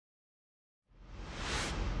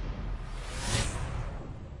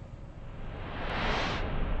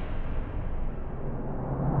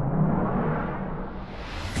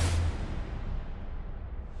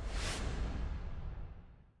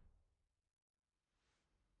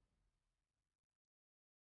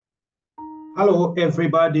Hello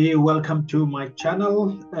everybody, welcome to my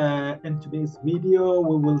channel. In today's video,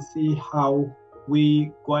 we will see how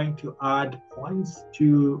we going to add points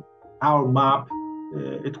to our map.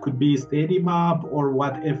 It could be steady map or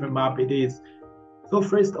whatever map it is. So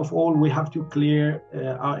first of all, we have to clear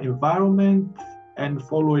our environment and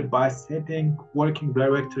follow it by setting working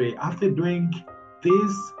directory. After doing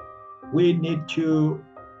this, we need to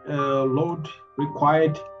load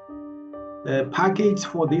required package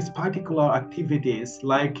for these particular activities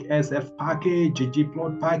like SF package,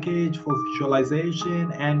 ggplot package for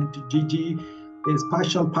visualization, and GG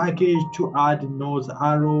spatial package to add nose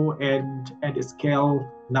arrow and scale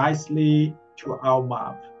nicely to our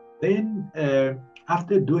map. Then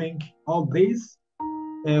after doing all this,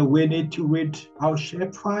 we need to read our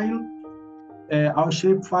shapefile. Our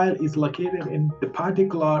shapefile is located in the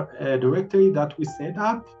particular directory that we set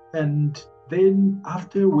up, and then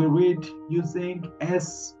after we read using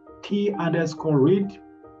st_read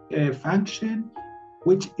function,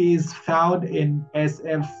 which is found in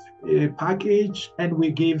SF package, and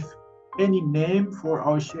we give any name for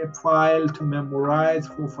our shapefile to memorize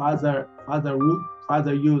for further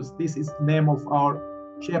use. This is the name of our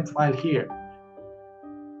shapefile here.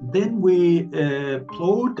 Then we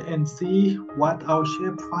plot and see what our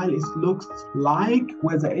shapefile looks like,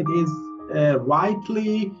 whether it is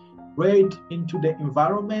rightly read into the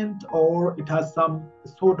environment or it has some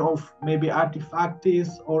sort of maybe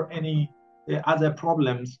artifacts or any other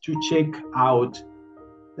problems to check out.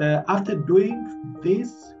 After doing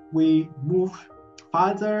this, we move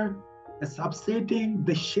further, subsetting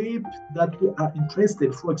the shape that we are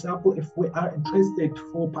interested. For example, if we are interested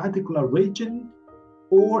for a particular region,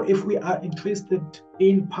 or if we are interested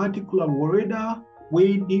in particular woreda,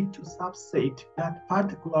 we need to subset that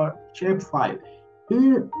particular shapefile.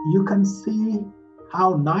 Here you can see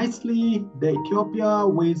how nicely the Ethiopia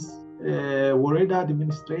with woreda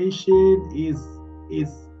administration is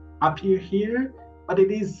appear here, but it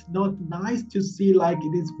is not nice to see, like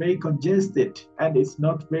it is very congested and it's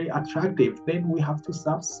not very attractive. Then we have to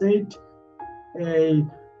subset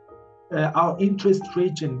our interest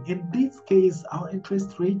region. In this case, our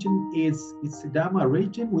interest region is Sidama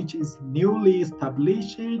region, which is newly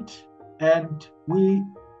established, and we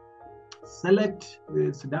select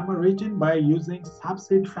the Sidama region by using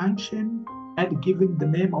subset function and giving the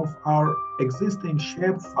name of our existing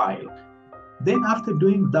shapefile. Then after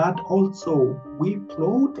doing that, also we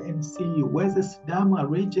plot and see whether Sidama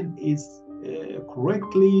region is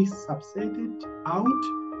correctly subsetted out.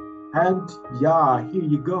 And yeah, here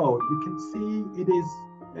you go. You can see it is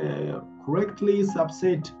correctly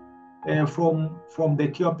subset from the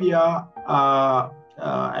Ethiopia,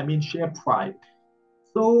 shapefile.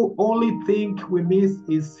 So only thing we miss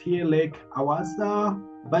is here Lake Awasa,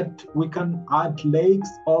 but we can add lakes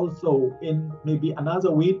also in maybe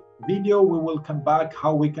another video. We will come back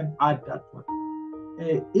how we can add that one.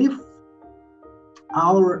 If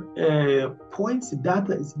our points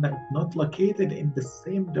data is not located in the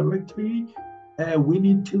same directory, we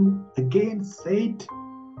need to again set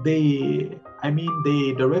the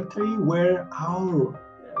directory where our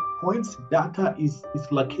points data is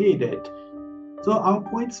located. So our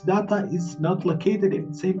points data is not located in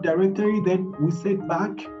the same directory, then we set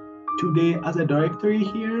back to the other directory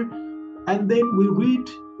here, and then we read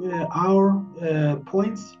our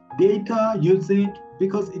points data using,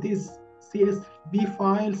 because it is CSV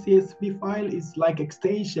file. CSV file is like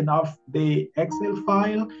extension of the Excel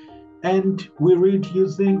file, and we read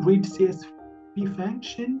using read CSV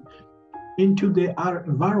function into our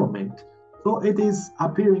environment. So it is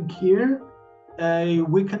appearing here.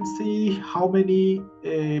 We can see how many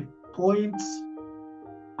points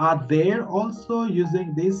are there also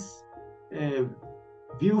using this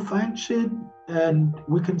view function, and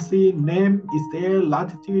we can see name is there,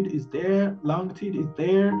 latitude is there, longitude is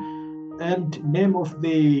there, and name of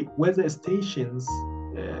the weather stations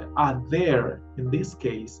are there in this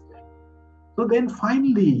case. So then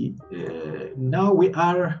finally, now we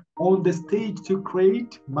are on the stage to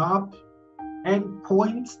create map and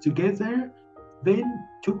points together. Then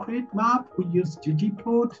to create map, we use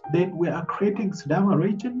ggplot. Then we are creating Sidama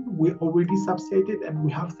region. We already subsetted and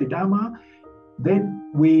we have Sidama. Then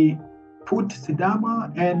we put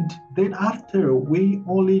Sidama, and then after we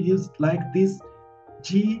only use like this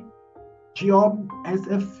geom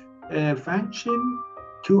sf function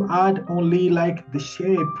to add only like the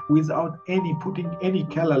shape without putting any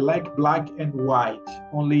color like black and white,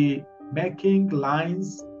 only making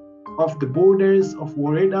lines of the borders of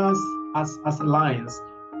woredas as lines.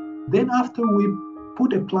 Then after we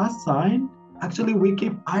put a plus sign, actually we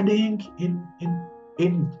keep adding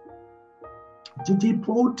in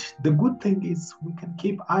ggplot, the good thing is we can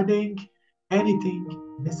keep adding anything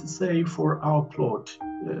necessary for our plot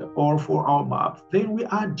or for our map. Then we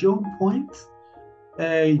add join points.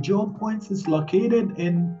 Join points is located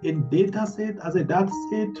in dataset as a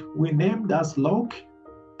dataset. We named as log,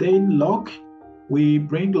 then log, we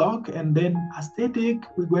bring log, and then aesthetic,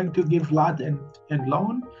 we're going to give lat and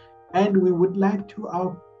long, and we would like to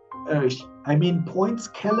our point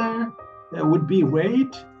scalar would be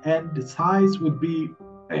red, and the size would be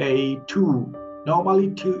a 2. Normally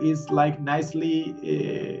 2 is like nicely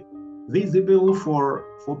visible for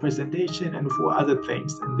presentation and for other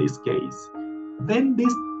things in this case. Then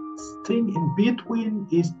this thing in between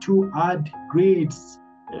is to add grids,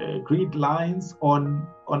 grid lines on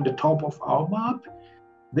the top of our map.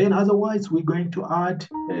 Then otherwise we're going to add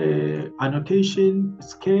annotation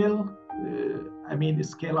scale,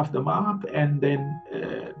 scale of the map, and then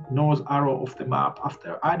north arrow of the map.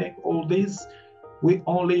 After adding all this, we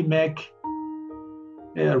only make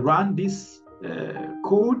run this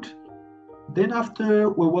code. Then after,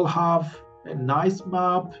 we will have a nice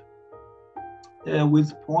map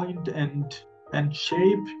with point and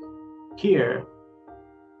shape here.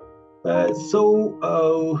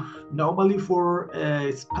 Normally for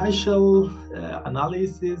spatial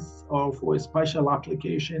analysis or for a spatial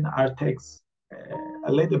application, it takes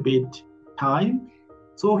a little bit time.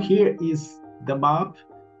 So here is the map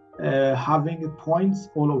having points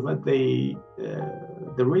all over the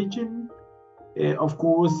region. Of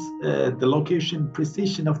course, the location,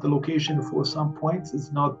 precision of the location for some points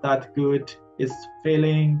is not that good. It's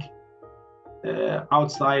failing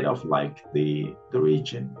outside of like the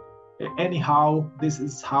region. Anyhow, this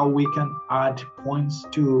is how we can add points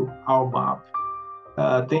to our map.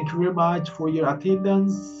 Thank you very much for your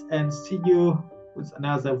attendance, and see you with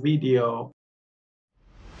another video.